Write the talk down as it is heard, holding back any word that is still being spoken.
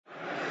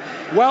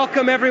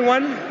Welcome,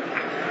 everyone.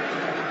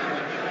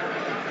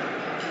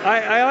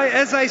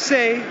 As I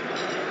say,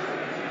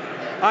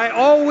 I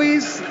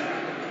always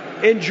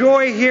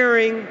enjoy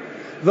hearing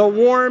the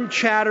warm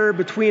chatter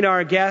between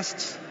our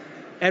guests,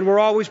 and we're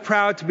always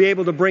proud to be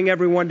able to bring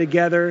everyone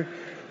together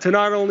to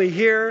not only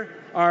hear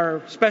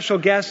our special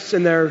guests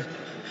in their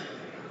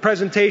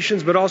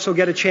presentations, but also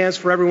get a chance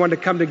for everyone to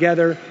come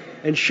together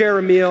and share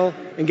a meal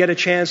and get a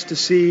chance to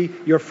see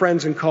your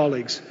friends and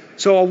colleagues.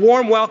 So a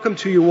warm welcome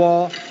to you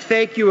all.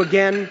 Thank you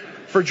again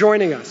for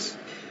joining us.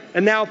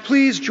 And now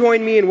please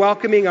join me in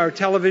welcoming our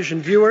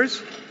television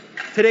viewers.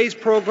 Today's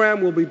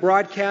program will be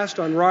broadcast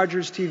on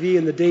Rogers TV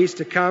in the days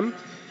to come.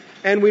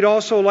 And we'd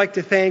also like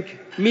to thank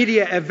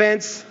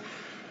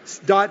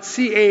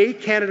MediaEvents.ca,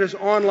 Canada's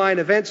online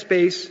event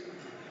space,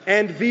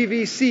 and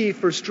VVC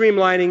for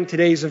streamlining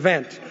today's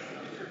event.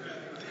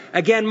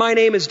 Again, my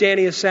name is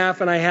Danny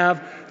Asaf, and I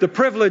have the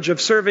privilege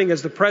of serving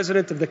as the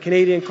president of the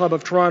Canadian Club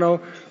of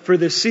Toronto for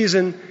this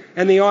season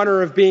and the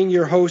honor of being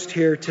your host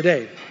here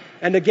today.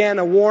 And again,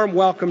 a warm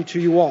welcome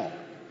to you all.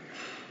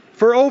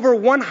 For over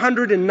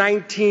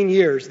 119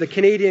 years, the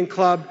Canadian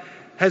Club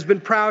has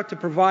been proud to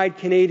provide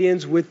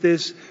Canadians with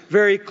this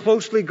very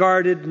closely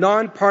guarded,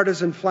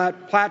 nonpartisan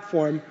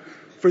platform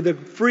for the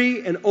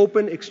free and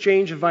open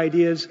exchange of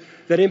ideas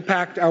that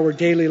impact our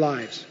daily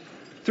lives.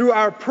 Through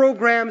our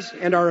programs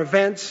and our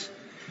events,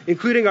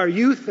 including our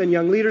youth and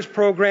young leaders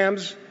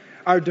programs,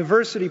 our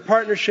diversity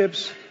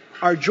partnerships,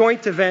 our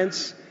joint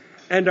events,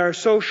 and our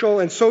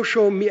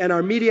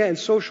our media and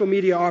social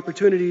media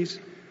opportunities,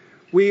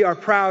 we are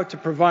proud to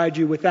provide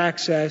you with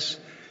access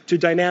to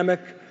dynamic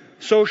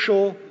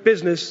social,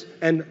 business,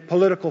 and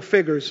political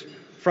figures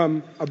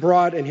from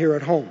abroad and here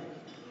at home.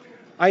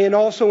 I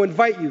also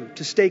invite you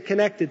to stay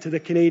connected to the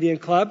Canadian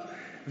Club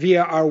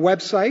via our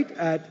website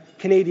at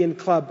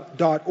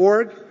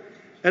canadianclub.org,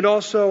 and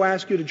also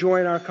ask you to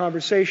join our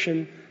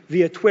conversation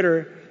via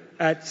Twitter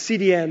at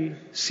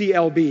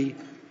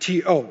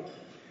CDNCLBTO.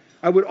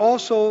 I would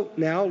also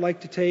now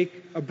like to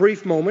take a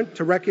brief moment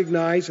to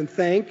recognize and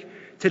thank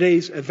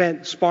today's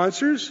event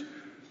sponsors,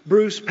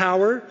 Bruce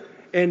Power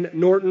and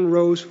Norton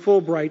Rose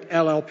Fulbright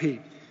LLP.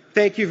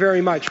 Thank you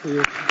very much for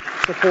your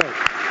support.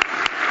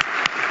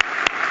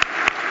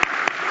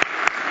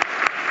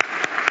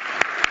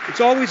 It's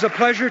always a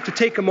pleasure to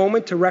take a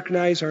moment to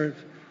recognize our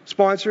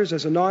sponsors.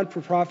 As a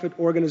non-for-profit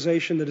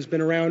organization that has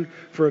been around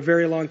for a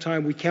very long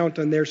time, we count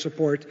on their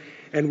support,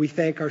 and we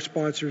thank our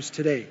sponsors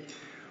today.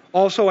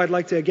 Also, I'd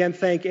like to again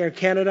thank Air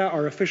Canada,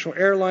 our official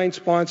airline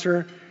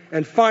sponsor.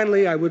 And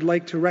finally, I would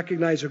like to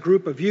recognize a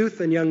group of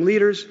youth and young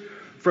leaders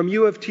from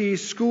U of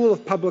T's School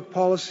of Public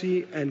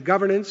Policy and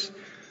Governance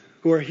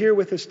who are here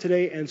with us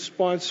today and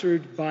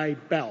sponsored by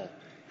Bell.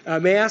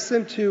 May I ask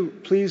them to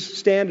please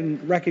stand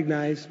and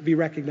be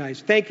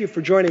recognized. Thank you for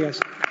joining us.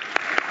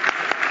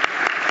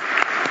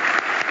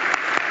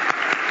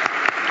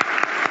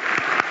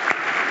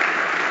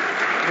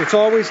 It's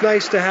always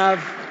nice to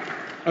have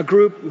a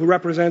group who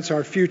represents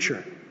our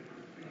future.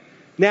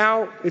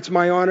 Now, it's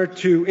my honor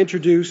to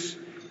introduce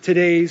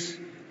today's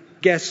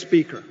guest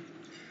speaker.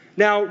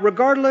 Now,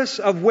 regardless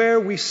of where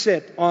we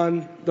sit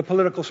on the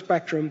political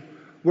spectrum,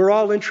 we're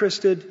all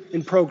interested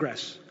in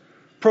progress.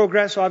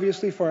 Progress,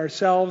 obviously, for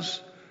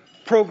ourselves,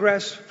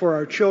 progress for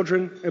our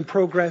children, and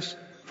progress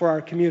for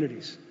our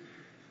communities.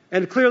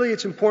 And clearly,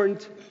 it's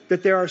important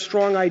that there are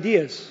strong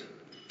ideas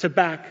to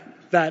back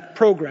that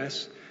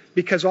progress,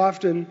 because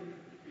often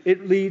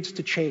it leads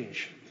to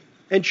change.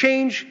 And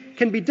change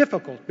can be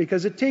difficult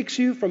because it takes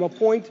you from a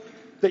point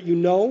that you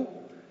know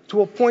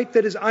to a point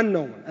that is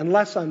unknown and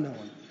less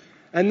unknown.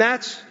 And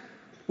that's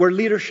where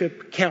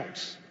leadership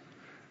counts.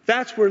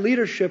 That's where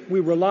we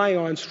rely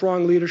on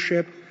strong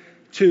leadership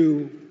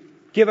to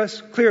give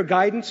us clear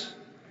guidance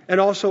and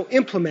also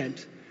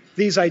implement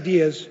these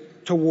ideas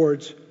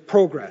towards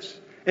progress.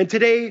 And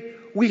today,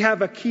 we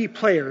have a key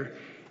player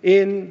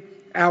in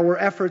our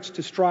efforts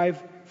to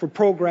strive for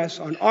progress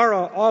on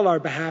all our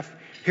behalf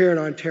here in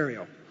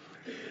Ontario.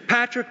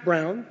 Patrick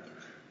Brown,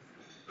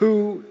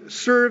 who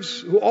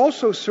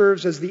also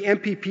serves as the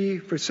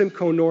MPP for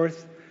Simcoe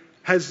North,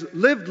 has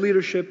lived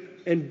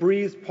leadership and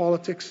breathed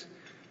politics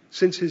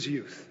since his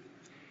youth.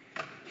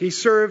 He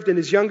served in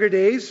his younger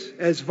days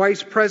as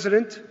vice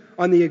president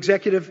on the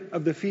executive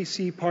of the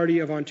PC Party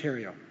of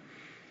Ontario.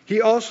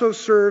 He also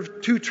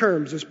served 2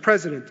 terms as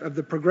president of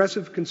the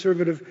Progressive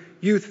Conservative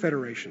Youth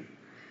Federation.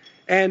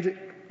 And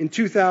in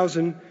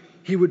 2000,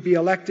 he would be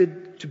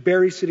elected to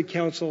Barrie City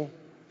Council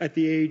at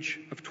the age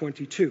of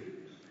 22.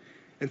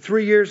 And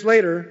 3 years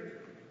later,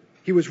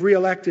 he was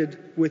re-elected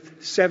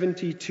with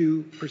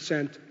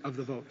 72% of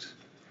the votes.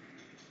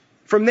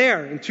 From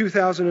there, in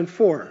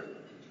 2004,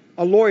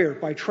 a lawyer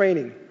by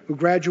training who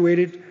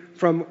graduated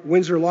from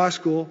Windsor Law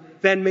School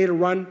then made a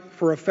run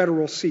for a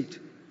federal seat.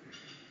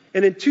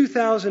 And in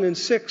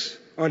 2006,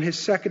 on his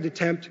second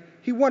attempt,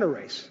 he won a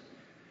race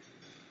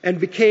and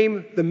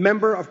became the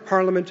Member of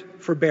Parliament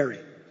for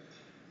Barrie,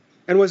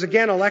 and was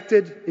again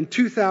elected in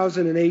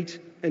 2008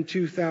 and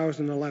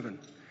 2011.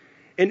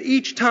 And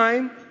each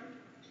time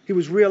he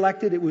was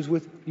re-elected, it was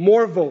with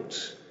more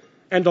votes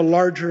and a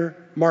larger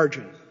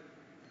margin.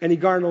 And he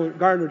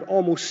garnered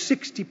almost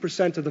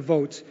 60% of the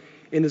votes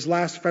in his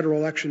last federal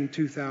election in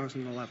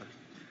 2011.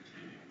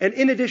 And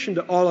in addition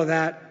to all of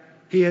that,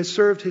 he has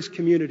served his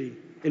community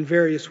in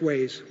various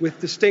ways with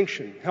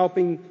distinction,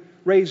 helping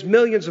raise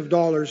millions of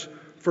dollars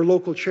for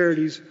local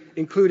charities,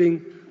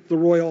 including the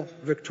Royal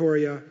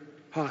Victoria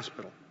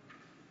Hospital.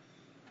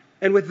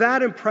 And with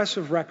that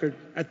impressive record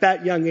at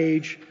that young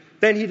age,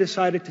 then he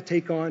decided to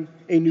take on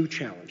a new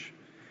challenge.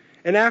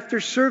 And after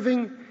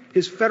serving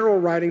his federal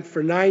riding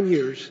for 9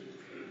 years,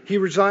 he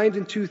resigned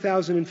in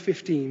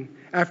 2015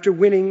 after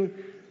winning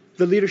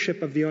the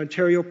leadership of the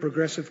Ontario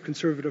Progressive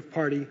Conservative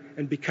Party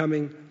and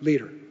becoming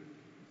leader.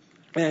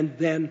 And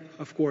then,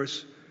 of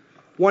course,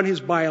 won his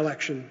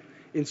by-election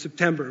in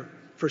September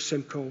for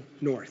Simcoe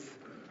North.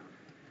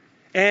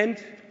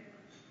 And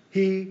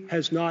he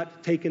has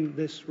not taken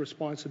this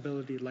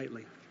responsibility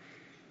lightly.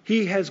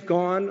 He has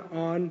gone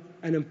on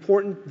an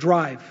important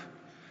drive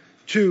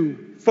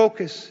to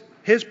focus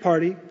his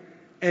party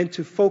and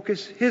to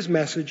focus his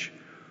message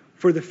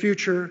for the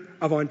future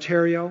of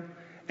Ontario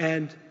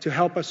and to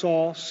help us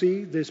all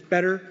see this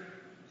better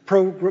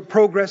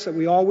progress that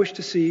we all wish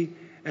to see.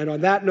 And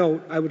on that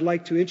note, I would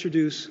like to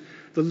introduce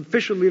the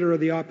official leader of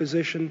the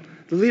opposition,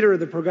 the leader of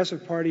the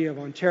Progressive Party of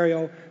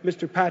Ontario,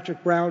 Mr.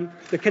 Patrick Brown.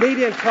 The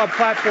Canadian Club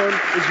platform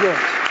is yours.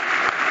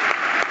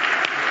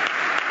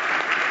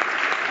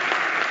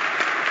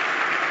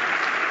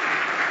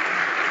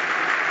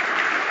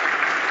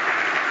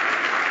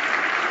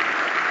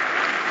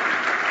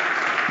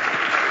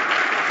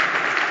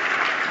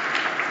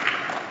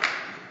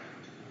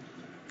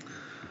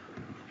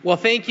 Well,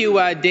 thank you,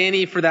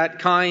 Danny, for that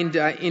kind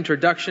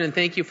introduction, and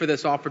thank you for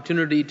this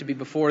opportunity to be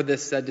before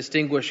this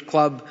distinguished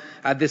club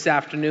this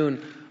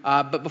afternoon.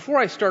 But before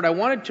I start, I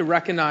wanted to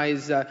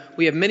recognize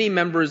we have many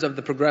members of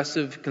the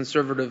Progressive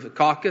Conservative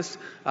Caucus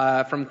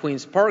from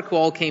Queen's Park who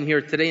all came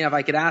here today, and if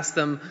I could ask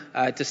them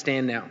to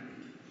stand now.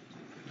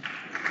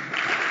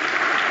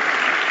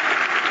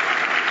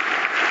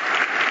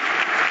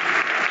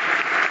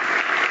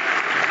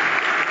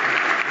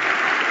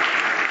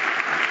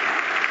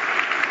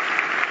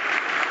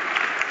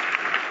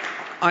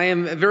 I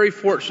am very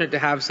fortunate to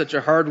have such a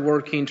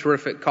hard-working,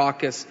 terrific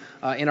caucus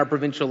in our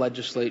provincial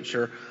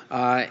legislature,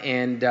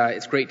 and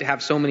it's great to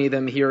have so many of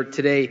them here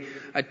today.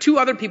 Two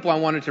other people I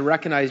wanted to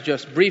recognize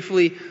just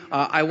briefly.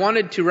 I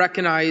wanted to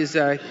recognize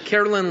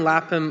Carolyn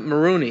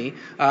Lapham-Maroney,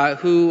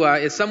 who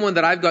is someone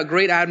that I've got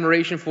great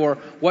admiration for.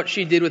 What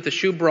she did with the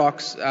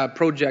Shoebox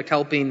project,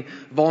 helping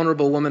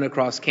vulnerable women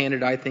across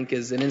Canada, I think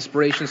is an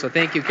inspiration. So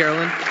thank you,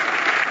 Carolyn.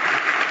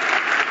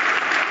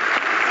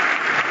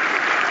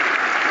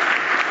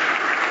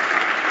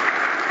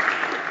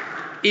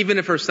 Even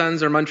if her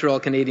sons are Montreal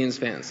Canadiens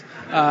fans.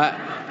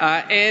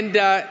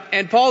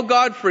 And Paul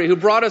Godfrey, who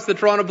brought us the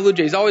Toronto Blue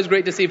Jays. Always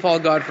great to see Paul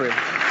Godfrey.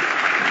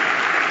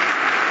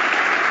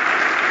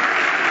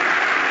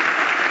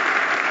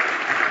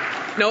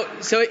 No,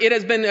 so it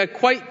has been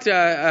quite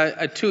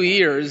 2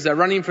 years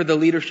running for the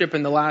leadership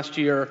in the last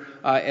year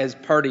as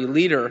party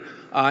leader.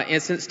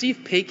 And since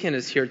Steve Paikin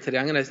is here today,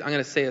 I'm going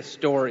to say a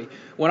story.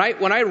 When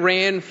I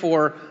ran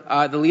for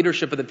the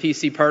leadership of the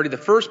PC party, the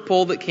first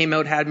poll that came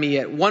out had me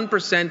at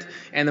 1%,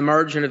 and the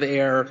margin of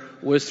error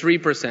was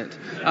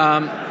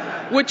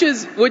 3%, which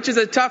is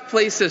a tough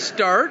place to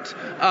start.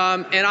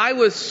 And I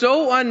was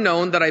so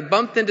unknown that I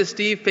bumped into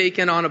Steve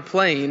Paikin on a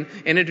plane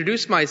and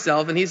introduced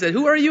myself, and he said,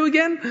 "Who are you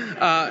again?"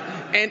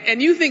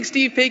 And you think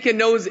Steve Paikin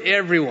knows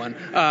everyone,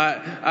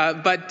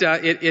 but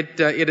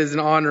it is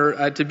an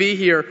honor to be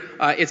here.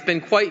 It's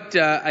been quite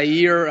a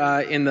year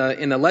in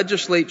the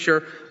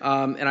legislature,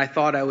 and I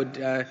thought I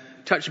would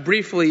touch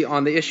briefly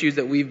on the issues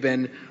that we've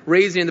been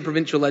raising in the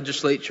provincial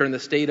legislature in the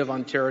state of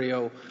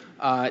Ontario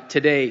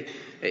today.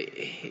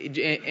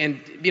 And,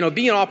 you know,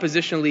 being an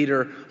opposition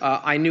leader,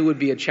 I knew would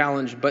be a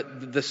challenge,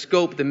 but the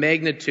scope, the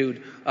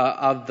magnitude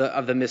of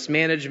the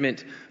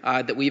mismanagement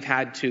that we've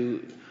had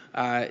to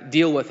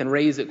deal with and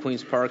raise at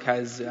Queen's Park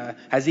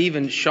has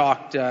even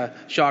shocked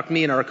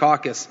me and our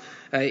caucus.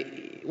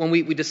 When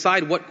we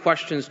decide what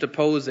questions to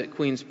pose at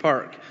Queen's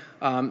Park,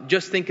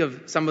 just think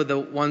of some of the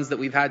ones that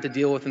we've had to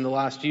deal with in the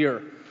last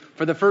year.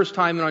 For the first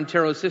time in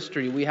Ontario's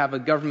history, we have a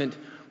government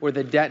where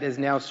the debt has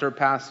now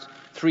surpassed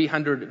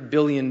 $300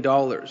 billion.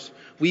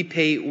 We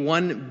pay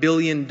 $1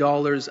 billion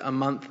a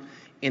month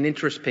in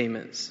interest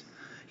payments.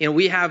 You know,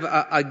 we have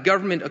a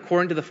government,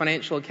 according to the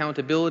Financial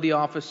Accountability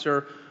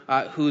Officer,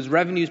 whose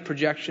revenues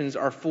projections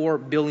are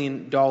 $4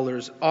 billion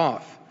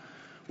off.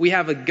 We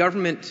have a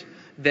government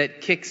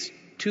that kicks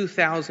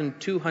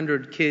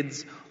 2,200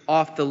 kids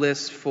off the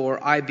list for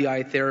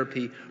IBI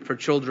therapy for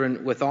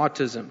children with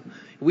autism.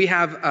 We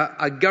have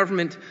a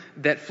government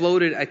that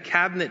floated a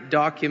cabinet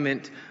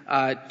document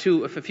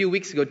 2 or 3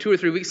 weeks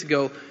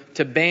ago,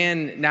 to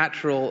ban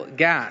natural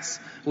gas,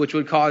 which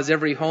would cause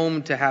every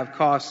home to have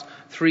costs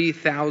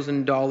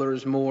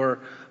 $3,000 more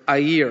a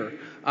year.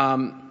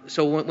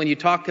 So when you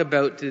talk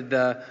about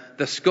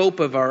the scope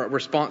of our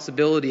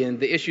responsibility and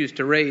the issues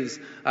to raise,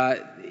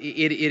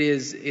 it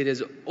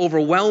is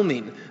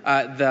overwhelming,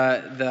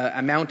 the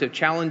amount of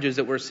challenges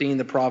that we're seeing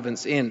the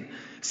province in.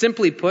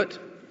 Simply put,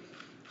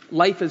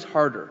 life is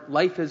harder.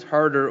 Life is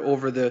harder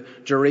over the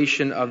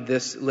duration of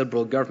this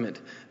Liberal government.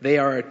 They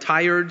are a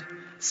tired,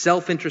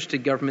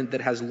 self-interested government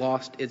that has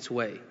lost its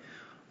way.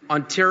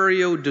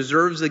 Ontario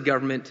deserves a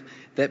government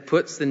that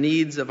puts the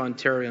needs of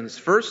Ontarians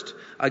first,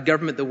 a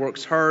government that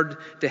works hard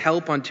to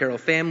help Ontario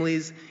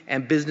families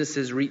and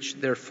businesses reach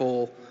their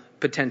full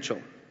potential.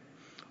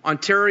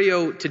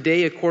 Ontario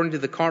today, according to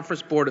the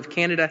Conference Board of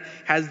Canada,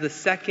 has the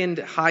second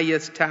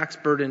highest tax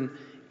burden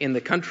in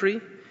the country.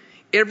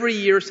 Every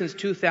year since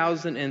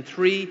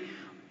 2003,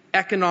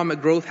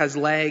 economic growth has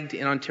lagged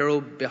in Ontario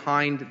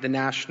behind the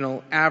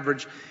national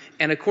average.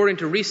 And according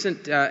to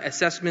recent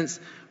assessments,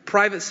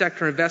 private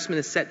sector investment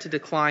is set to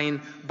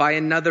decline by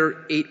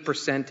another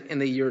 8% in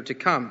the year to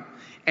come.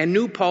 And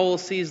new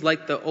policies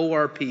like the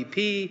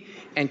ORPP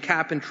and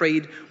cap and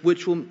trade,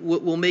 which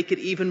will make it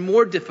even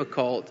more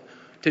difficult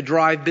to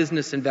drive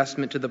business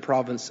investment to the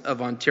province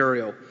of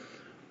Ontario.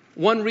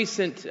 One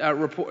recent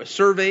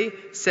survey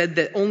said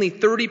that only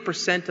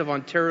 30% of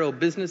Ontario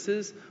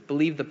businesses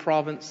believe the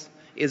province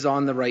is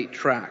on the right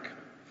track.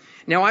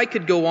 Now, I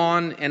could go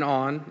on and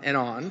on and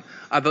on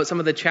about some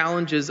of the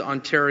challenges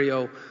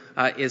Ontario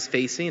is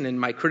facing and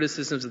my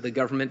criticisms of the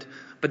government,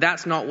 but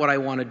that's not what I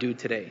want to do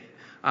today.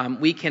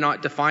 We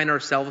cannot define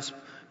ourselves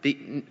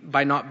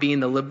by not being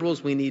the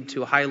Liberals. We need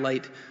to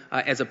highlight,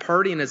 as a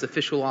party and as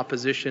official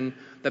opposition,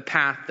 the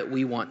path that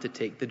we want to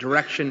take, the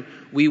direction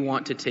we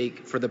want to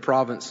take for the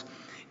province.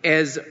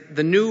 As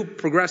the new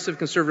Progressive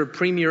Conservative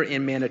Premier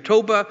in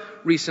Manitoba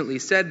recently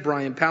said,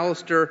 Brian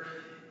Pallister,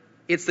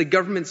 it's the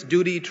government's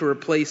duty to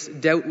replace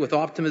doubt with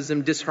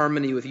optimism,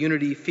 disharmony with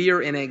unity,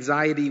 fear and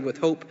anxiety with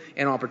hope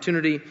and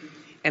opportunity.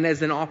 And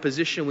as an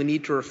opposition, we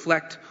need to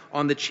reflect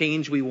on the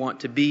change we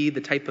want to be,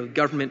 the type of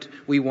government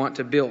we want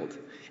to build.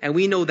 And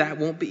we know that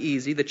won't be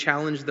easy. The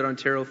challenge that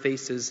Ontario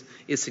faces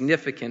is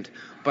significant.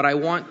 But I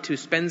want to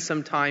spend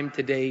some time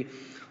today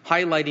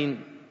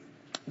highlighting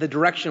the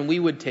direction we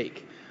would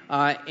take.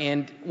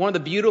 And one of the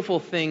beautiful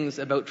things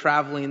about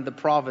traveling the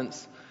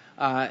province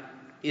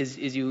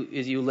is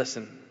you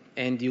listen.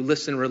 And you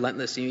listen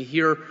relentlessly. You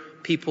hear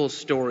people's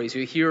stories.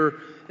 You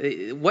hear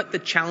what the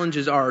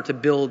challenges are to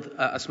build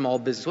a small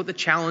business, what the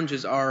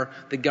challenges are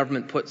the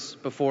government puts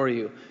before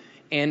you.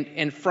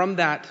 And from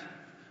that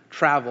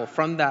travel,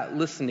 from that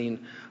listening,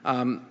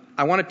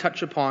 I want to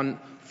touch upon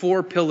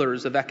 4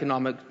 pillars of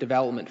economic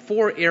development,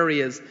 4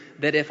 areas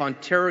that if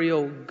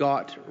Ontario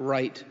got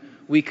right,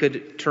 we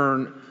could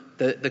turn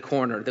the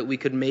corner, that we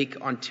could make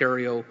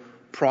Ontario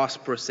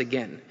prosperous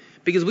again.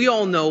 Because we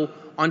all know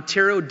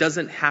Ontario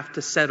doesn't have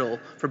to settle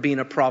for being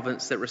a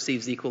province that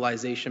receives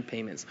equalization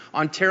payments.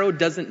 Ontario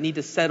doesn't need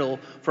to settle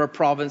for a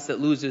province that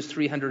loses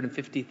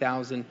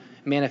 350,000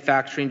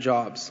 manufacturing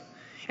jobs.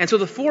 And so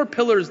the 4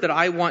 pillars that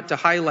I want to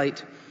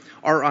highlight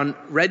are on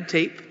red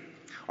tape,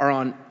 are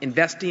on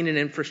investing in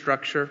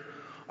infrastructure,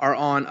 are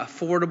on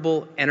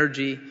affordable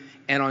energy,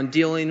 and on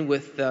dealing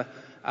with the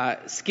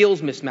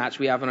skills mismatch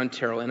we have in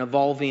Ontario and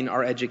evolving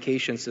our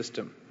education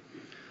system.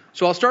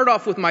 So I'll start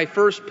off with my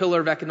first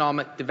pillar of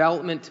economic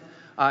development,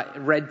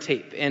 red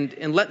tape.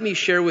 And let me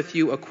share with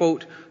you a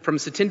quote from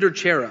Satinder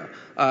Chera,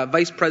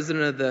 Vice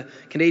President of the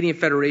Canadian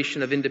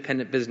Federation of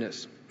Independent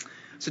Business.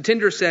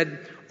 Satinder said,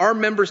 "Our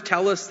members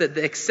tell us that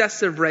the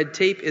excessive red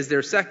tape is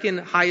their second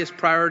highest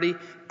priority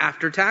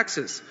after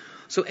taxes.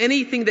 So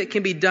anything that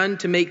can be done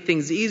to make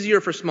things easier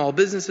for small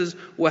businesses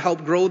will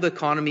help grow the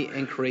economy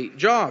and create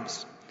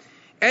jobs."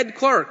 Ed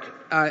Clark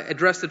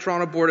addressed the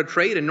Toronto Board of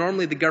Trade, and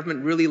normally the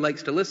government really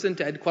likes to listen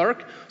to Ed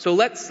Clark. So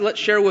let's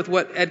share with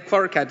what Ed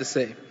Clark had to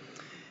say.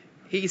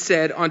 He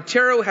said,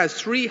 "Ontario has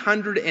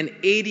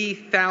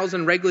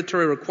 380,000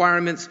 regulatory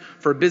requirements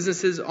for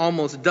businesses,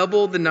 almost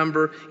double the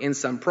number in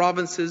some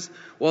provinces.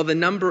 While the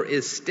number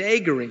is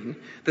staggering,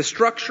 the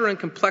structure and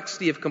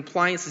complexity of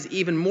compliance is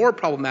even more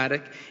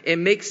problematic. It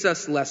makes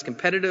us less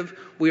competitive.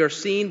 We are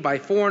seen by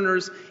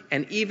foreigners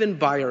and even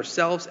by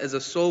ourselves as a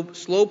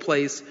slow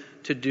place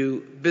to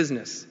do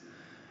business."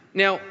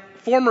 Now,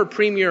 former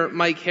Premier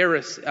Mike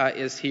Harris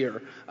is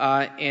here.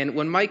 And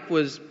when Mike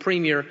was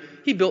Premier,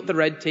 he built the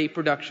Red Tape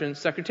Reduction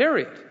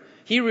Secretariat.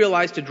 He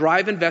realized to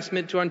drive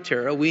investment to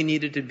Ontario, we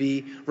needed to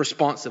be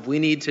responsive. We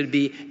need to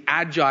be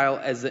agile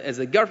as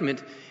a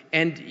government.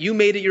 And you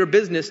made it your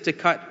business to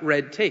cut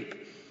red tape.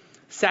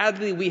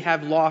 Sadly, we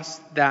have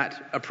lost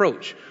that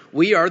approach.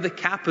 We are the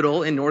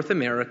capital in North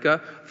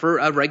America for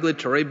a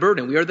regulatory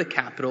burden. We are the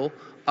capital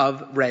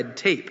of red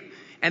tape.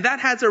 And that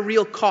has a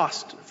real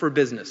cost for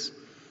business.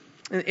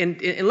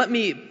 And let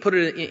me put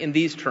it in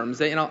these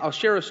terms. And I'll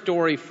share a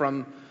story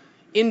from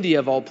India,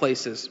 of all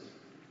places.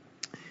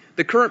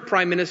 The current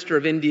Prime Minister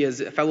of India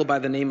is a fellow by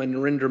the name of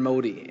Narendra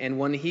Modi. And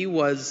when he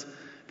was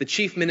the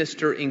Chief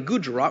Minister in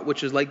Gujarat,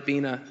 which is like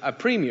being a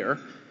Premier,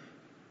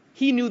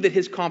 he knew that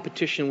his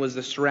competition was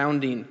the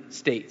surrounding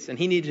states. And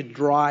he needed to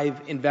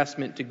drive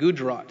investment to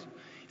Gujarat.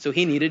 So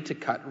he needed to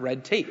cut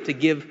red tape to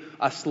give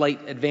a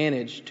slight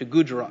advantage to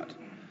Gujarat.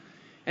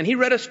 And he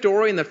read a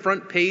story in the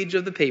front page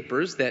of the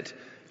papers that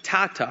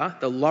Tata,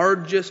 the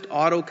largest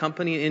auto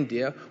company in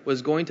India,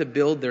 was going to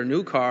build their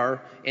new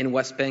car in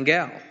West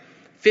Bengal.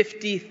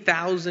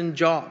 50,000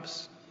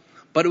 jobs.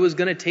 But it was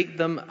going to take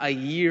them a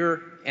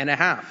year and a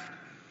half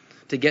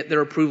to get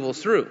their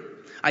approvals through.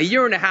 A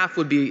year and a half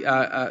would be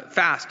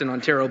fast in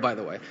Ontario, by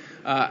the way.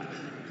 But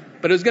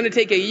it was going to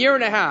take a year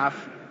and a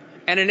half,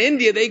 and in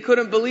India, they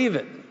couldn't believe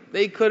it.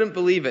 They couldn't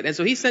believe it. And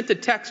so he sent a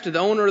text to the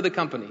owner of the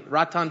company,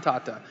 Ratan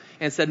Tata,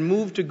 and said,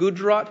 move to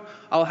Gujarat.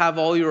 I'll have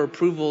all your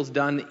approvals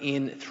done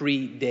in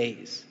 3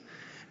 days.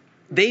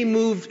 They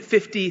moved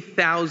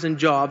 50,000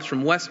 jobs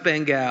from West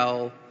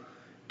Bengal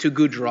to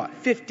Gujarat.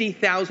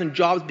 50,000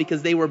 jobs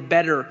because they were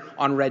better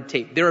on red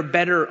tape. They were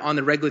better on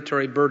the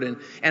regulatory burden.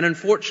 And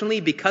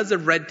unfortunately, because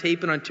of red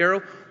tape in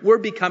Ontario, we're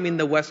becoming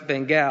the West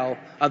Bengal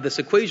of this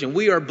equation.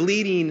 We are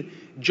bleeding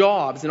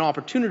jobs and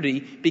opportunity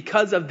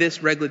because of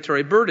this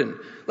regulatory burden.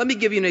 Let me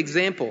give you an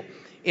example.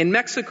 In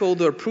Mexico,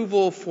 the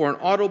approval for an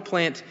auto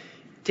plant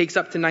takes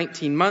up to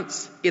 19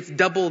 months. It's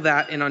double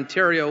that in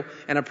Ontario.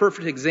 And a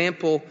perfect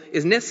example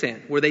is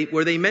Nissan,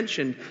 where they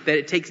mentioned that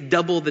it takes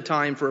double the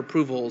time for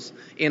approvals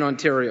in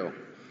Ontario.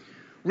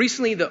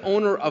 Recently, the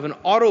owner of an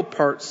auto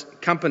parts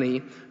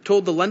company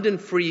told the London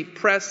Free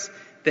Press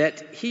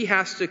that he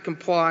has to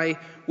comply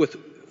with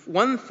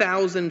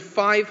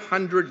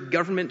 1,500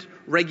 government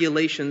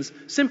regulations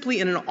simply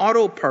in an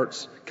auto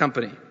parts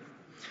company.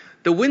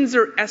 The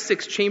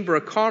Windsor-Essex Chamber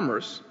of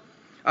Commerce,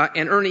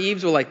 and Ernie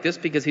Eves will like this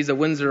because he's a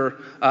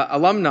Windsor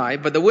alumni,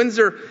 but the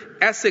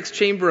Windsor-Essex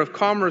Chamber of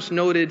Commerce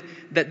noted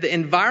that the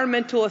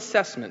environmental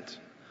assessment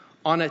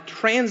on a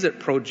transit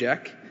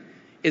project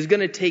is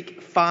going to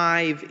take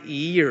 5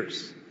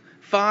 years.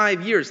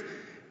 5 years.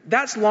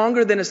 That's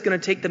longer than it's going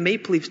to take the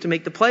Maple Leafs to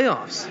make the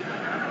playoffs.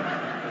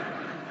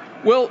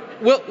 We'll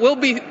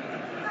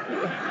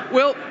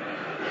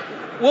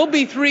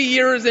be 3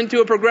 years into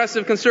a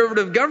progressive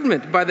conservative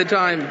government by the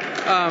time.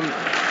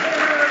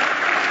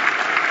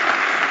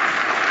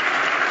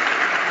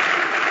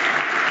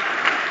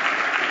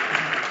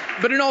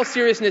 But in all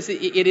seriousness,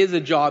 it is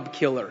a job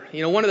killer.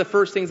 You know, one of the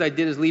first things I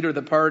did as leader of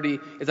the party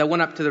is I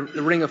went up to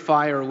the Ring of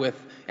Fire with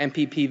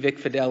MPP Vic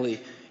Fideli.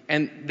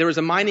 And there was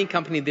a mining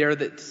company there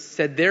that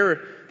said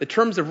the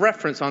terms of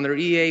reference on their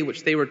EA,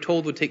 which they were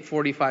told would take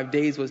 45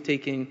 days, was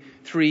taking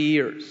 3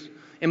 years.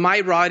 In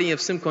my riding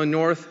of Simcoe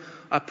North,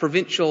 a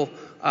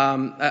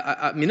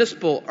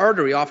municipal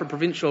artery off a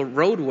provincial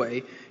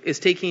roadway is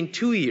taking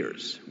 2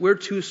 years. We're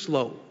too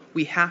slow.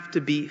 We have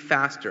to be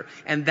faster.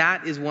 And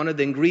that is one of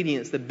the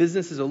ingredients that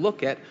businesses will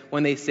look at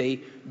when they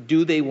say,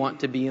 do they want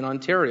to be in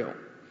Ontario?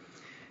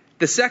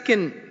 The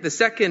second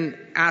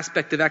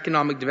aspect of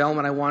economic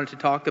development I wanted to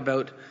talk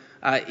about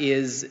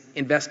is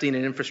investing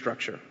in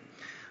infrastructure.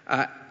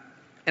 And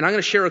I'm going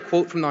to share a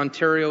quote from the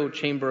Ontario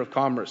Chamber of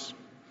Commerce.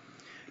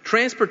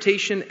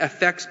 Transportation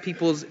affects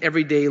people's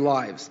everyday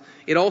lives.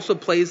 It also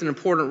plays an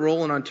important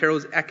role in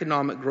Ontario's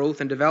economic growth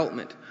and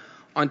development.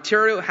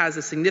 Ontario has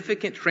a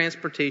significant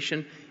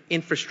transportation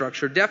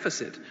infrastructure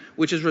deficit,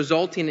 which is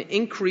resulting in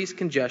increased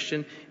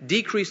congestion,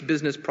 decreased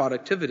business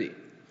productivity.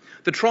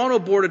 The Toronto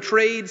Board of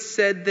Trade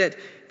said that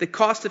the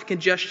cost of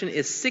congestion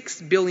is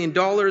 $6 billion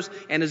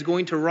and is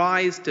going to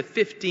rise to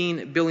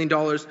 $15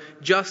 billion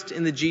just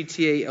in the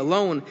GTA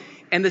alone.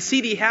 And the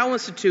C.D. Howe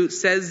Institute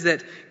says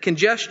that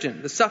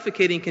congestion, the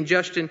suffocating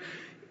congestion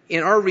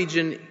in our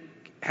region,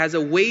 has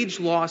a wage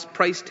loss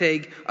price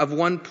tag of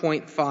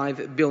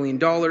 $1.5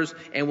 billion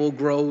and will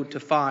grow to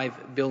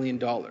 $5 billion.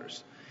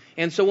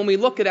 And so when we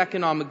look at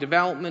economic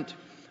development,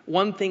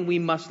 one thing we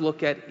must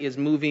look at is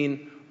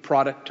moving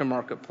product to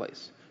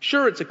marketplace.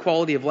 Sure, it's a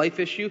quality of life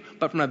issue,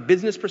 but from a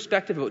business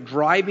perspective about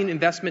driving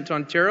investment to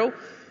Ontario,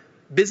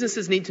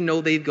 businesses need to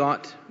know they've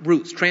got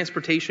routes,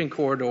 transportation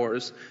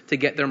corridors to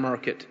get their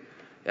market,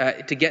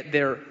 to get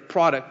their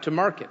product to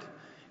market.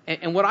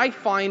 And what I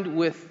find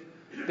with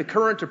the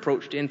current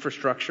approach to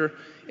infrastructure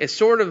is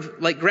sort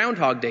of like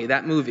Groundhog Day,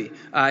 that movie.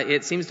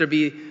 It seems to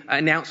be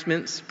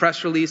announcements,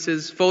 press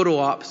releases, photo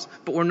ops,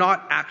 but we're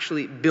not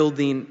actually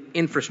building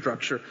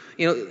infrastructure.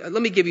 You know,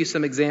 let me give you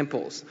some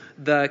examples.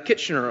 The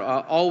Kitchener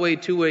all-way,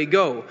 two-way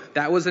go,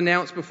 that was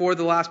announced before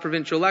the last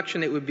provincial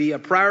election. It would be a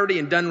priority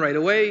and done right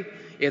away.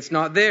 It's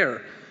not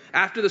there.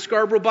 After the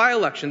Scarborough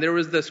by-election, there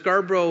was the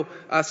Scarborough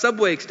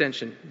subway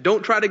extension.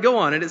 Don't try to go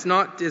on it. It's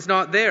not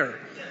there.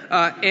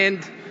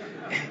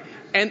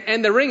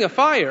 And the Ring of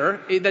Fire,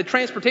 the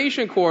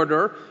transportation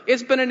corridor,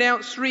 it's been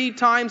announced 3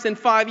 times in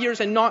 5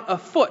 years and not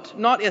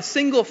a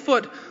single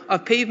foot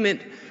of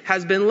pavement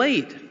has been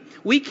laid.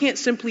 We can't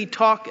simply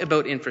talk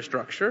about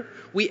infrastructure.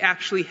 We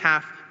actually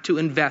have to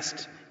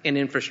invest in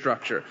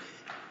infrastructure.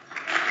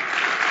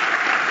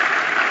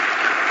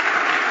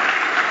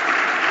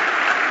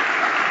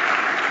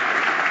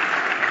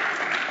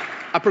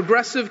 A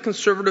progressive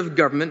conservative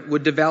government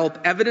would develop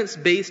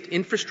evidence-based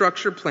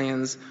infrastructure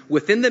plans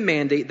within the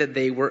mandate that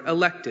they were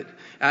elected.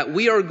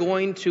 We are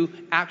going to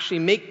actually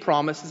make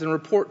promises and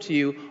report to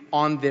you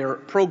on their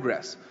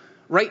progress.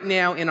 Right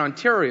now in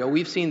Ontario,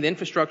 we've seen the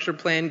infrastructure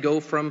plan go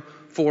from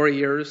 4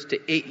 years to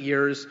 8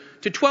 years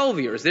to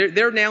 12 years.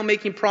 They're now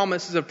making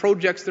promises of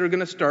projects that are going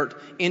to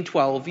start in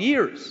 12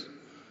 years.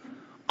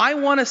 I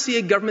want to see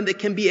a government that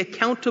can be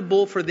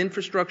accountable for the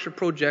infrastructure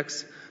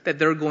projects that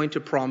they're going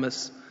to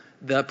promise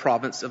the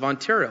province of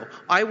Ontario.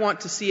 I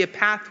want to see a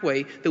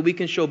pathway that we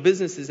can show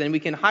businesses and we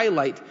can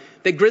highlight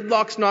that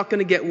gridlock's not going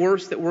to get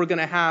worse, that we're going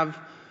to have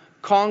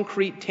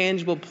concrete,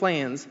 tangible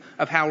plans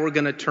of how we're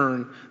going to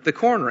turn the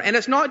corner. And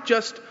it's not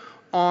just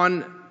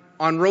on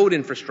road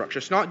infrastructure.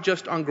 It's not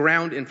just on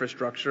ground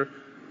infrastructure.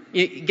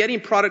 Getting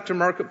product to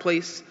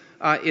marketplace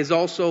is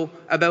also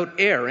about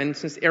air. And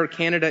since Air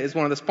Canada is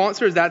one of the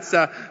sponsors,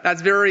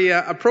 that's very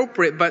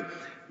appropriate. But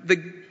the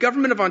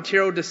government of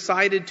Ontario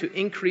decided to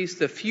increase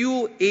the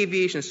fuel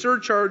aviation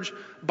surcharge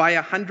by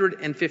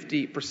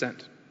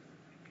 150%.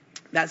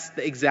 That's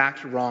the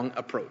exact wrong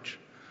approach.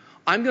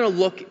 I'm going to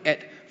look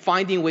at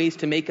finding ways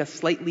to make us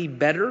slightly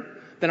better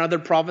than other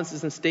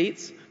provinces and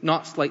states,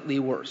 not slightly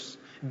worse.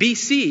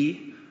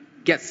 BC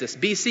gets this.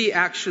 BC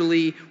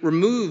actually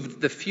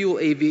removed the fuel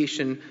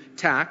aviation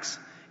tax,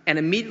 and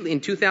immediately in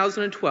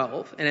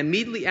 2012, and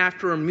immediately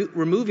after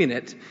removing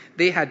it,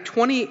 they had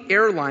 20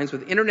 airlines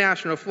with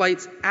international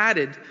flights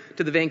added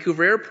to the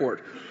Vancouver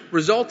airport,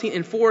 resulting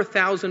in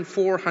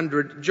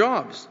 4,400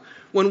 jobs.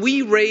 When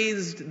we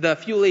raised the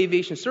fuel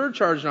aviation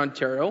surcharge in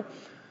Ontario,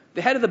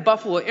 the head of the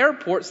Buffalo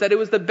airport said it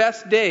was the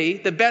best day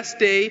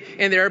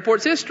in the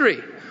airport's history.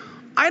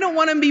 I don't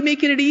want to be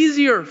making it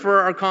easier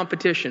for our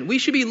competition. We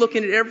should be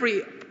looking at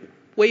every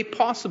way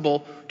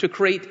possible to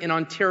create an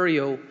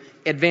Ontario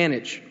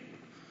advantage.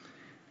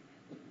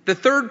 The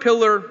third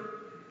pillar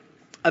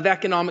of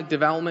economic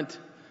development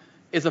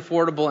is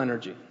affordable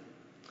energy.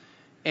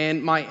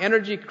 And my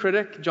energy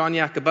critic, John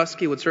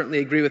Yakabuski, would certainly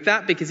agree with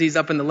that because he's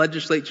up in the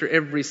legislature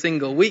every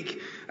single week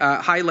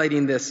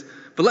highlighting this.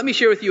 But let me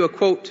share with you a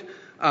quote,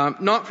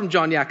 not from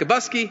John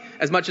Yakabuski,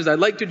 as much as I'd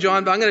like to,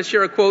 John, but I'm going to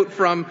share a quote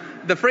from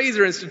the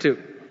Fraser Institute.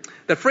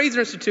 The Fraser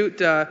Institute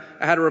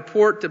had a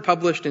report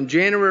published in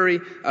January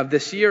of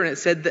this year, and it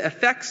said the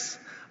effects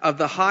of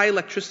the high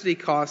electricity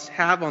costs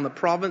have on the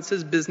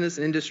province's business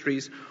and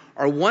industries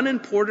are one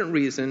important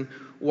reason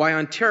why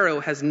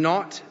Ontario has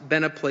not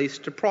been a place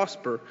to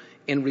prosper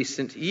in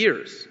recent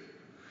years.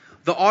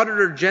 The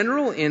Auditor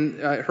General in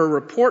her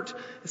report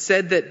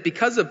said that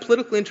because of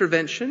political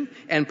intervention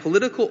and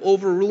political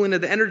overruling of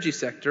the energy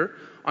sector,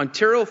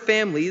 Ontario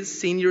families,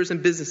 seniors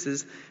and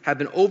businesses have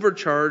been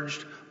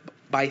overcharged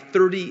by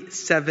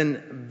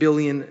 $37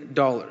 billion.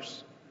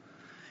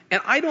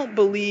 And I don't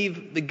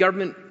believe the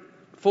government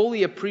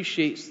fully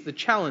appreciates the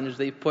challenge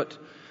they've put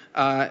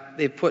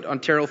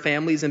Ontario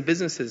families and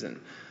businesses in.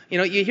 You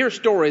know, you hear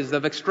stories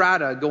of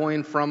Xstrata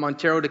going from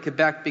Ontario to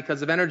Quebec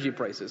because of energy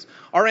prices.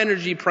 Our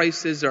energy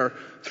prices are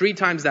 3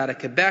 times that of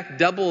Quebec,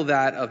 double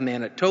that of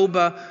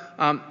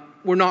Manitoba.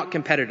 We're not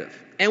competitive.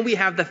 And we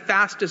have the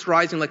fastest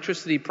rising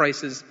electricity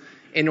prices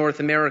in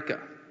North America.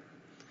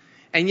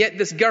 And yet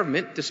this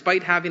government,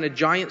 despite having a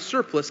giant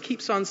surplus,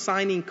 keeps on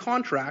signing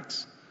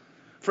contracts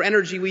for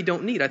energy we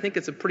don't need. I think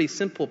it's a pretty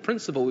simple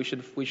principle we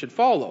should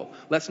follow.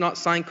 Let's not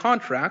sign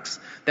contracts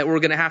that we're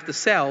going to have to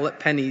sell at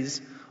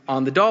pennies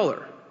on the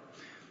dollar.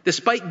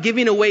 Despite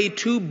giving away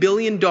 $2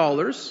 billion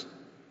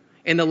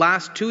in the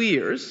last 2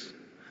 years,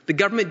 the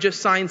government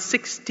just signed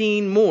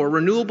 16 more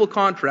renewable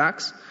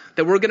contracts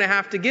that we're going to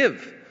have to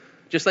give,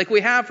 just like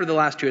we have for the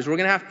last 2 years. We're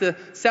going to have to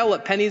sell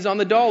at pennies on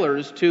the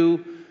dollars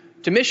to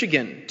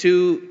Michigan,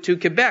 to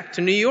Quebec,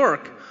 to New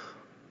York.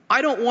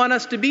 I don't want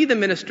us to be the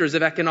ministers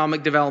of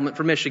economic development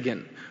for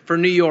Michigan, for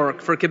New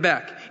York, for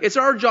Quebec. It's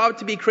our job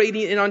to be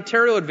creating an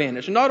Ontario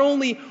advantage. And not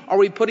only are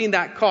we putting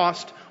that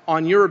cost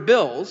on your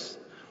bills,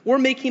 we're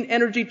making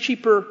energy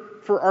cheaper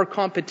for our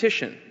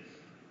competition.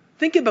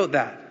 Think about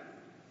that.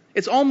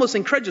 It's almost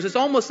incredulous. It's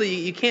almost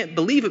you can't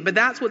believe it, but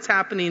that's what's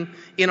happening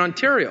in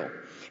Ontario.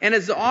 And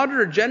as the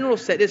Auditor General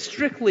said, it's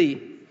strictly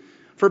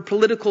for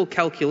political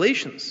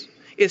calculations.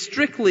 It's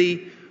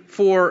strictly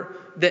for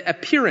the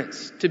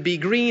appearance to be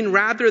green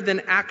rather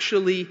than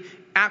actually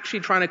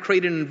trying to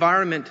create an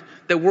environment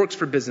that works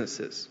for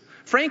businesses.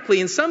 Frankly,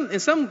 in some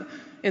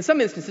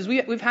instances,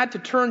 we've had to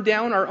turn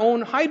down our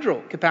own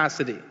hydro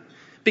capacity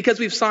because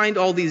we've signed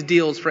all these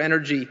deals for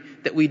energy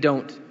that we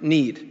don't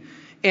need.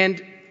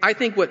 And I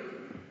think what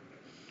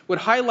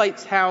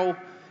highlights how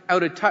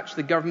out of touch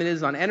the government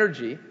is on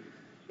energy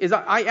is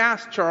I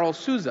asked Charles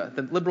Sousa,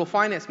 the Liberal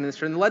Finance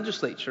Minister in the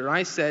legislature, and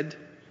I said,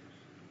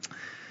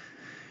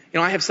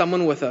 I have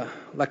someone with a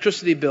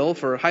hydro bill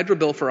for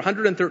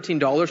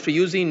 $113 for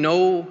using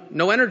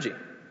no energy.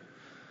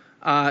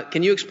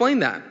 Can you explain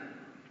that?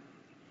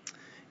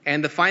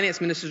 And the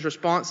finance minister's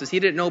response is he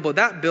didn't know about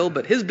that bill,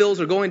 but his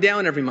bills are going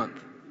down every month.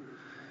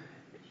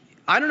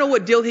 I don't know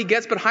what deal he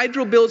gets, but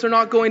hydro bills are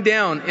not going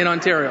down in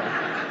Ontario.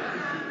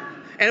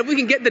 And if we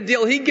can get the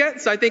deal he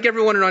gets, I think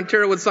everyone in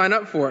Ontario would sign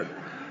up for it.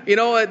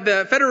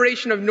 The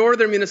Federation of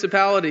Northern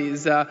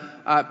Municipalities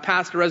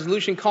passed a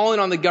resolution calling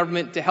on the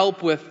government to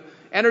help with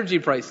energy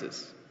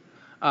prices.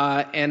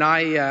 And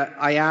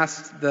I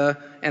asked the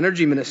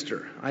energy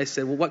minister, I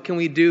said, well, what can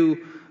we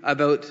do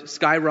about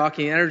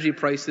skyrocketing energy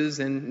prices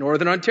in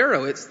Northern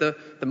Ontario? It's the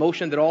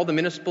motion that all the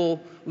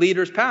municipal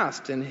leaders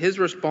passed. And his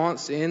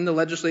response in the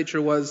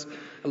legislature was,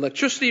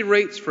 electricity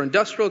rates for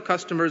industrial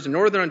customers in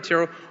Northern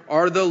Ontario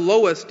are the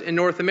lowest in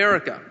North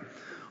America.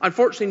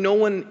 Unfortunately, no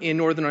one in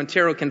Northern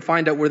Ontario can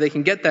find out where they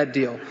can get that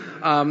deal.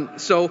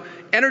 So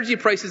energy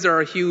prices are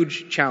a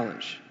huge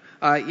challenge.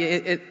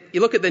 You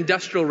look at the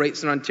industrial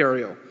rates in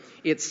Ontario.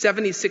 It's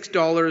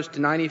 $76 to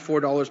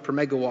 $94 per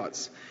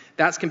megawatts.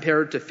 That's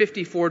compared to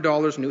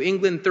 $54 in New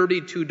England,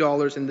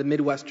 $32 in the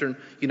Midwestern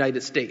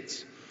United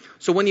States.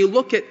 So when you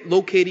look at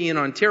locating in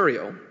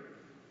Ontario,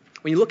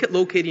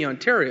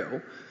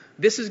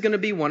 this is going to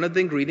be one of the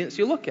ingredients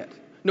you look at.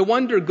 No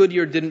wonder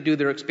Goodyear didn't do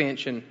their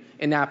expansion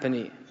in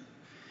Napanee.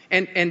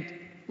 And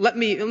let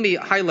me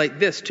highlight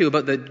this too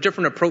about the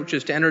different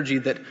approaches to energy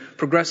that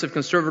progressive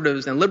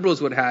conservatives and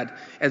liberals would have.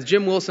 As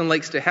Jim Wilson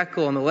likes to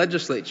heckle in the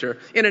legislature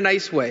in a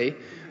nice way,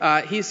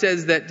 he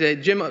says that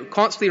Jim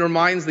constantly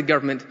reminds the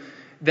government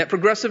that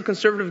progressive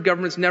conservative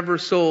governments never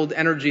sold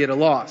energy at a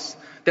loss.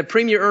 That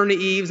Premier Ernie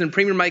Eves and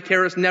Premier Mike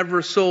Harris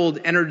never sold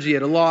energy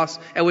at a loss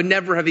and would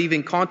never have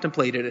even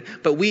contemplated it.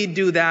 But we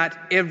do that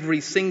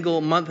every single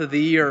month of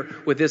the year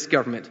with this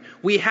government.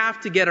 We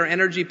have to get our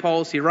energy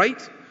policy right,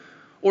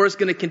 or it's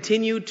going to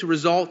continue to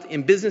result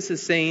in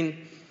businesses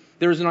saying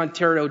there's an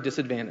Ontario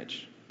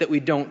disadvantage, that we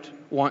don't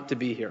want to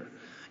be here.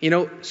 You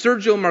know,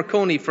 Sergio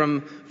Marconi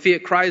from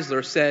Fiat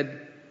Chrysler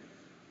said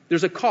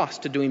there's a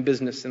cost to doing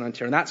business in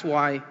Ontario, and that's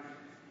why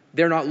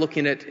they're not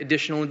looking at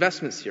additional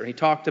investments here. He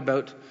talked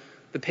about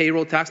the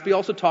payroll tax, but he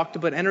also talked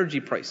about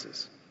energy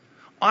prices.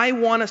 I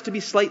want us to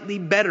be slightly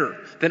better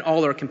than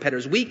all our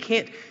competitors. We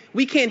can't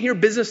hear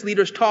business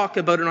leaders talk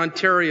about an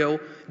Ontario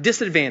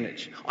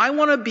disadvantage. I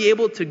want to be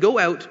able to go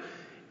out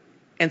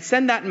and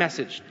send that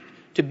message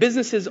to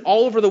businesses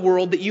all over the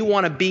world that you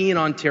want to be in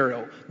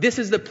Ontario. This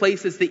is the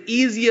place that's the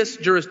easiest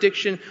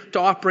jurisdiction to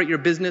operate your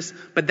business,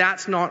 but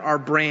that's not our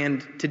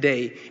brand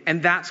today.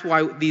 And that's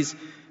why these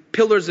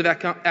pillars of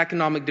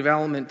economic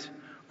development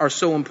are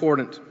so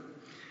important.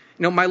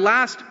 You know, my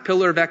last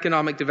pillar of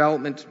economic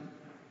development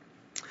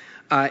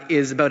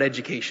is about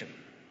education.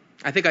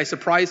 I think I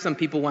surprised some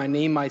people when I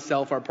named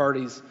myself our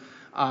party's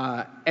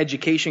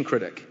education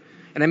critic.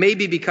 And it may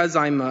be because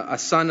I'm a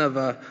son of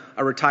a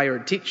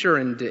retired teacher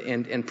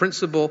and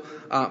principal,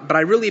 but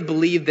I really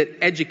believe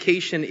that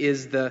education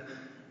is the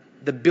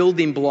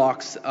building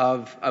blocks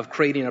of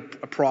creating a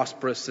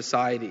prosperous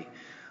society.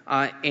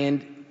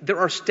 And there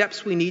are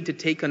steps we need to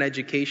take on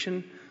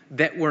education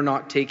that we're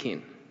not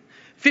taking.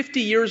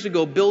 50 years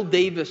ago, Bill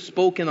Davis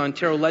spoke in the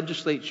Ontario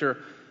legislature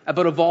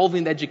about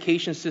evolving the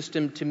education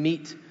system to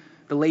meet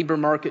the labor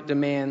market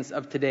demands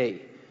of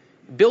today.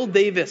 Bill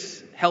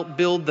Davis helped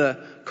build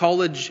the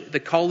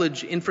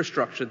college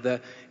infrastructure, the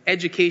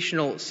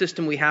educational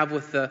system we have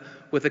with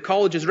the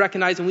colleges,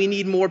 recognizing we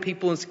need more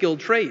people in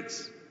skilled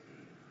trades.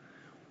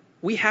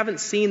 We haven't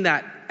seen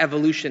that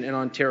evolution in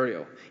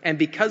Ontario. And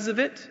because of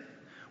it,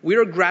 we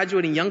are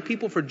graduating young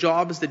people for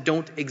jobs that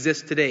don't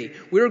exist today.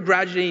 We are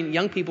graduating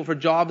young people for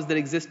jobs that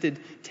existed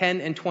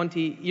 10 and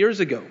 20 years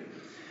ago.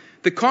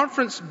 The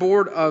Conference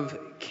Board of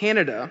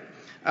Canada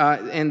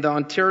and the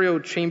Ontario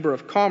Chamber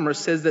of Commerce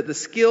says that the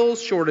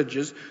skills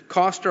shortages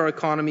cost our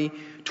economy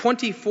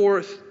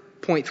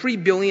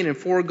 $24.3 billion in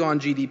foregone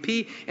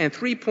GDP and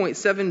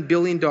 $3.7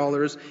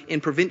 billion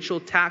in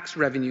provincial tax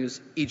revenues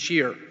each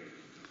year.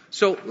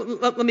 So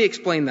let me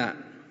explain that.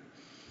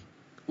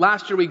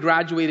 Last year, we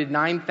graduated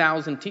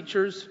 9,000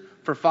 teachers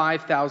for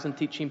 5,000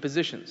 teaching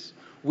positions.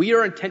 We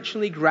are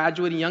intentionally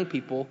graduating young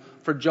people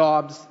for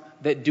jobs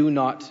that do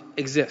not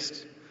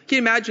exist. Can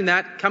you imagine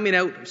that, coming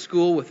out of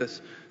school with a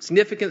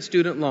significant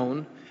student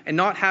loan and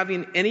not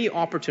having any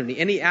opportunity,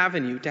 any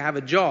avenue to have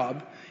a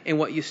job in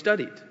what you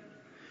studied?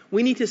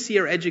 We need to see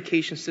our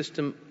education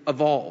system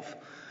evolve.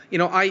 You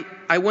know,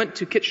 I went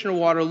to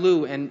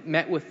Kitchener-Waterloo and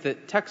met with the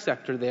tech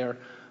sector there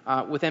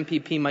with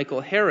MPP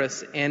Michael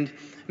Harris, and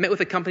met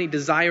with a company,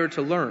 Desire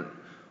to Learn,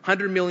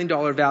 $100 million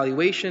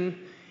valuation,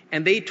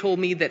 and they told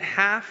me that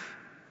half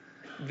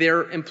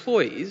their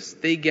employees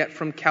they get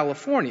from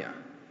California,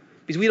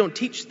 because we don't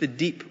teach the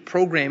deep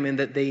programming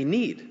that they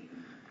need.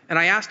 And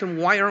I asked him,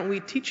 why aren't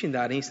we teaching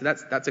that? And he said,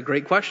 that's a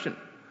great question.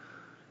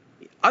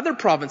 Other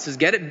provinces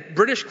get it.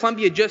 British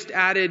Columbia just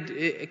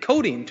added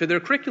coding to their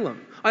curriculum,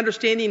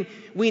 understanding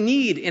we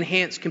need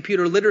enhanced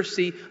computer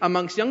literacy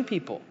amongst young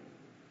people.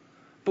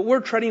 But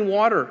we're treading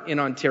water in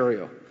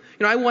Ontario.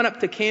 You know, I went up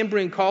to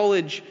Cambrian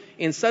College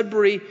in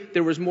Sudbury.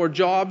 There was more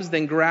jobs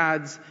than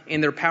grads in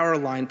their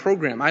Powerline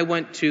program. I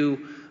went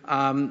to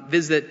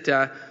visit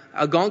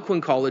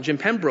Algonquin College in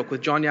Pembroke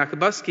with John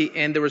Yakubuski,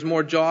 and there was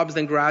more jobs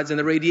than grads in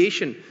the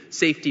radiation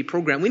safety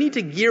program. We need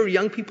to gear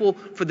young people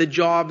for the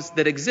jobs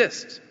that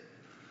exist.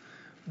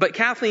 But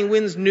Kathleen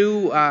Wynne's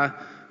new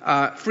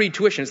free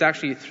tuition, it's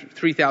actually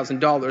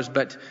 $3,000,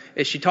 but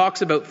as she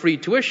talks about free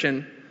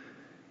tuition,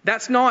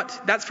 that's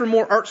for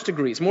more arts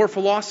degrees, more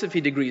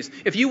philosophy degrees.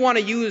 If you want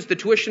to use the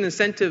tuition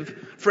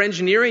incentive for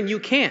engineering, you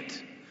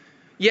can't.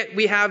 Yet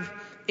we have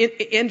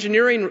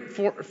engineering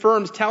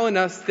firms telling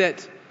us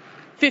that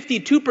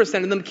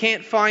 52% of them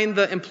can't find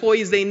the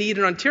employees they need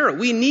in Ontario.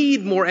 We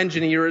need more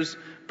engineers,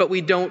 but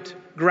we don't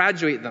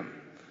graduate them.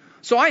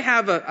 So I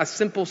have a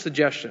simple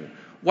suggestion.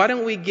 Why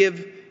don't we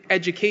give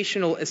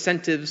educational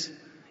incentives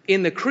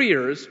in the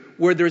careers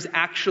where there's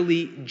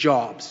actually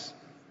jobs?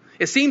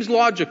 It seems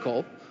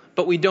logical,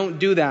 but we don't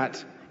do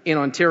that in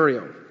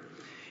Ontario.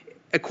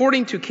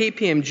 According to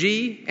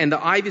KPMG and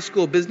the Ivy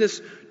School of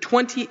Business,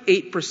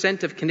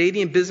 28% of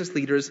Canadian business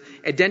leaders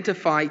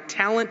identify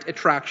talent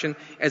attraction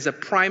as a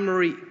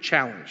primary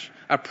challenge,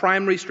 a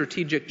primary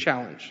strategic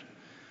challenge.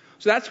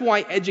 So that's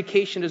why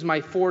education is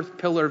my fourth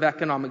pillar of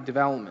economic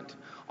development.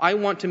 I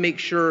want to make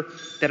sure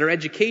that our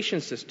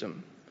education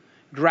system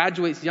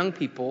graduates young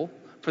people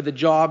for the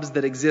jobs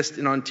that exist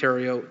in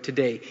Ontario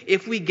today.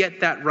 If we get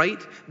that right,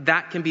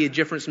 that can be a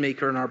difference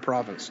maker in our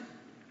province.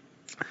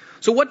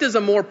 So what does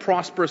a more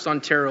prosperous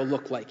Ontario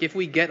look like if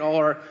we get all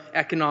our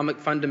economic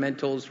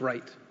fundamentals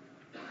right?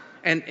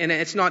 And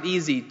it's not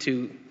easy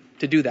to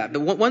do that. But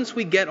once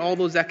we get all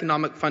those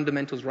economic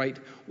fundamentals right,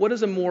 what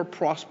does a more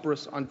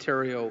prosperous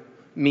Ontario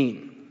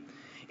mean?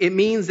 It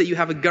means that you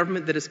have a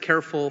government that is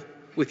careful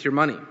with your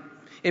money.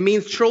 It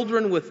means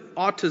children with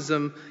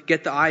autism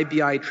get the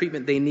IBI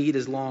treatment they need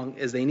as long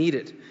as they need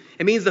it.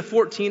 It means the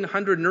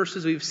 1,400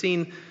 nurses we've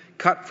seen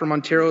cut from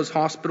Ontario's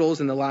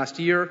hospitals in the last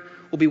year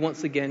will be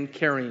once again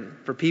caring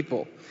for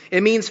people.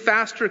 It means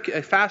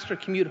a faster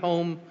commute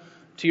home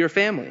to your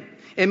family.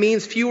 It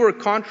means fewer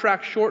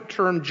contract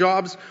short-term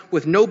jobs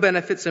with no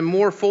benefits and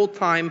more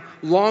full-time,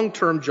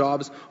 long-term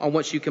jobs on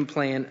which you can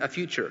plan a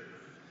future.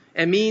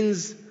 It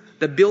means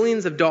the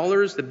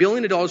 $1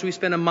 billion we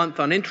spend a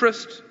month on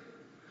interest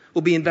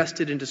will be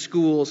invested into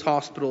schools,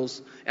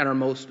 hospitals, and our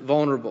most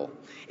vulnerable.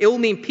 It will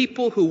mean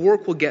people who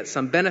work will get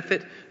some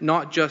benefit,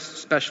 not just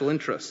special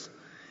interests.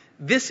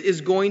 This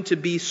is going to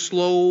be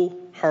slow,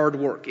 hard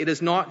work. It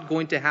is not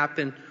going to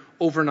happen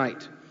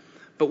overnight.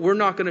 But we're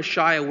not going to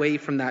shy away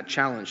from that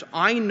challenge.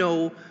 I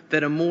know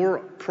that a more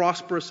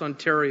prosperous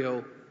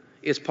Ontario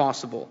is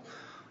possible.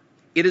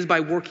 It is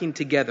by working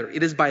together.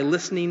 It is by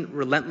listening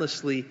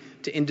relentlessly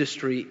to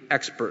industry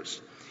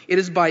experts. It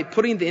is by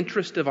putting the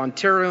interest of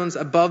Ontarians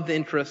above the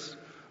interests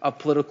of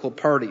political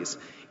parties.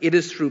 It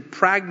is through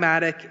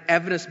pragmatic,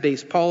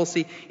 evidence-based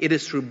policy. It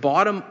is through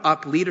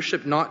bottom-up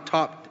leadership, not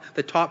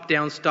the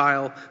top-down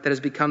style that has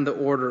become the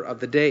order of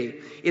the day.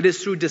 It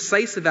is through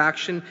decisive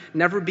action,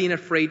 never being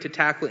afraid to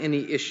tackle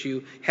any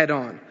issue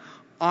head-on.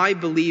 I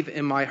believe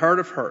in my heart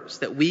of hearts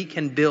that we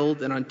can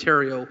build an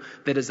Ontario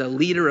that is a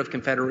leader of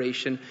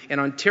Confederation, an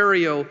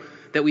Ontario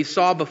that we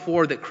saw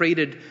before that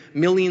created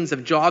millions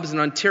of jobs, an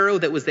Ontario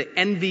that was the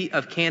envy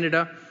of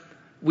Canada.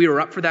 We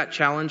are up for that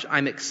challenge.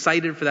 I'm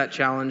excited for that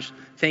challenge.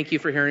 Thank you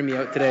for hearing me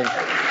out today.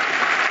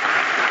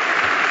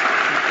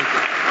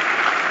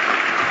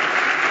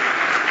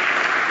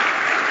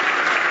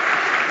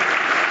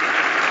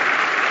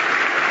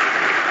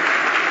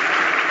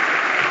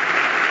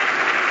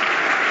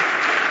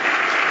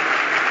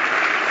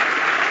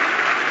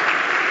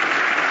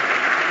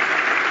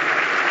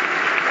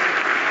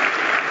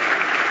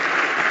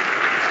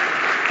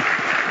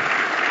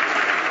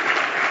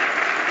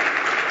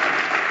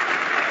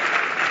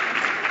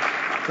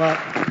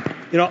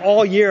 Well,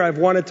 all year I've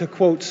wanted to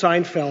quote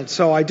Seinfeld,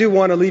 so I do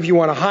want to leave you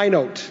on a high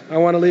note. I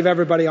want to leave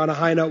everybody on a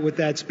high note with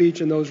that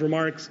speech and those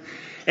remarks.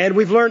 And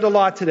we've learned a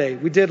lot today.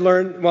 We did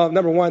learn, well,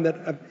 number one,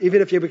 that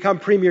even if you become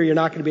premier, you're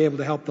not going to be able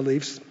to help the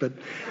Leafs, but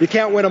you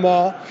can't win them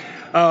all.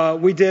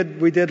 We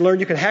did learn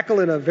you can heckle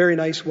in a very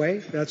nice way.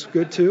 That's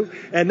good, too.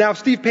 And now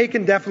Steve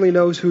Paikin definitely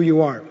knows who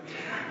you are.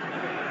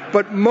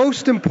 But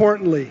most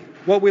importantly,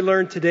 what we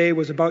learned today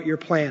was about your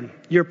plan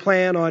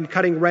on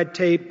cutting red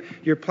tape,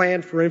 your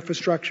plan for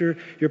infrastructure,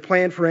 your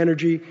plan for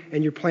energy,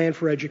 and your plan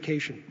for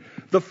education.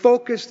 The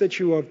focus that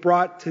you have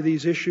brought to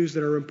these issues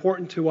that are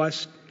important to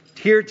us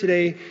here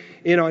today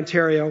in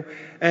Ontario,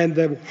 and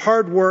the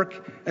hard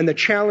work and the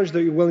challenge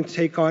that you're willing to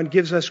take on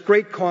gives us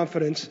great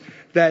confidence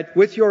that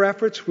with your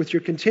efforts, with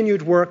your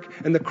continued work,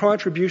 and the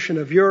contribution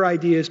of your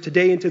ideas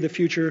today into the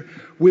future,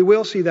 we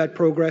will see that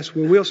progress.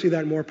 We will see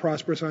that more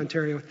prosperous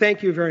Ontario.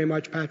 Thank you very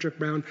much, Patrick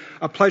Brown.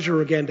 A pleasure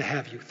again to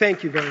have you.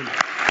 Thank you very much.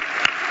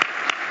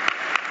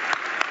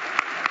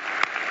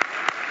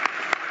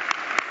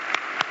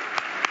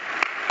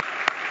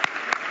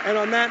 And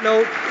on that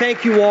note,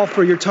 thank you all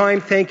for your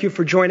time. Thank you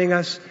for joining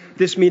us.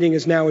 This meeting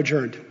is now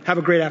adjourned. Have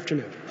a great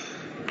afternoon.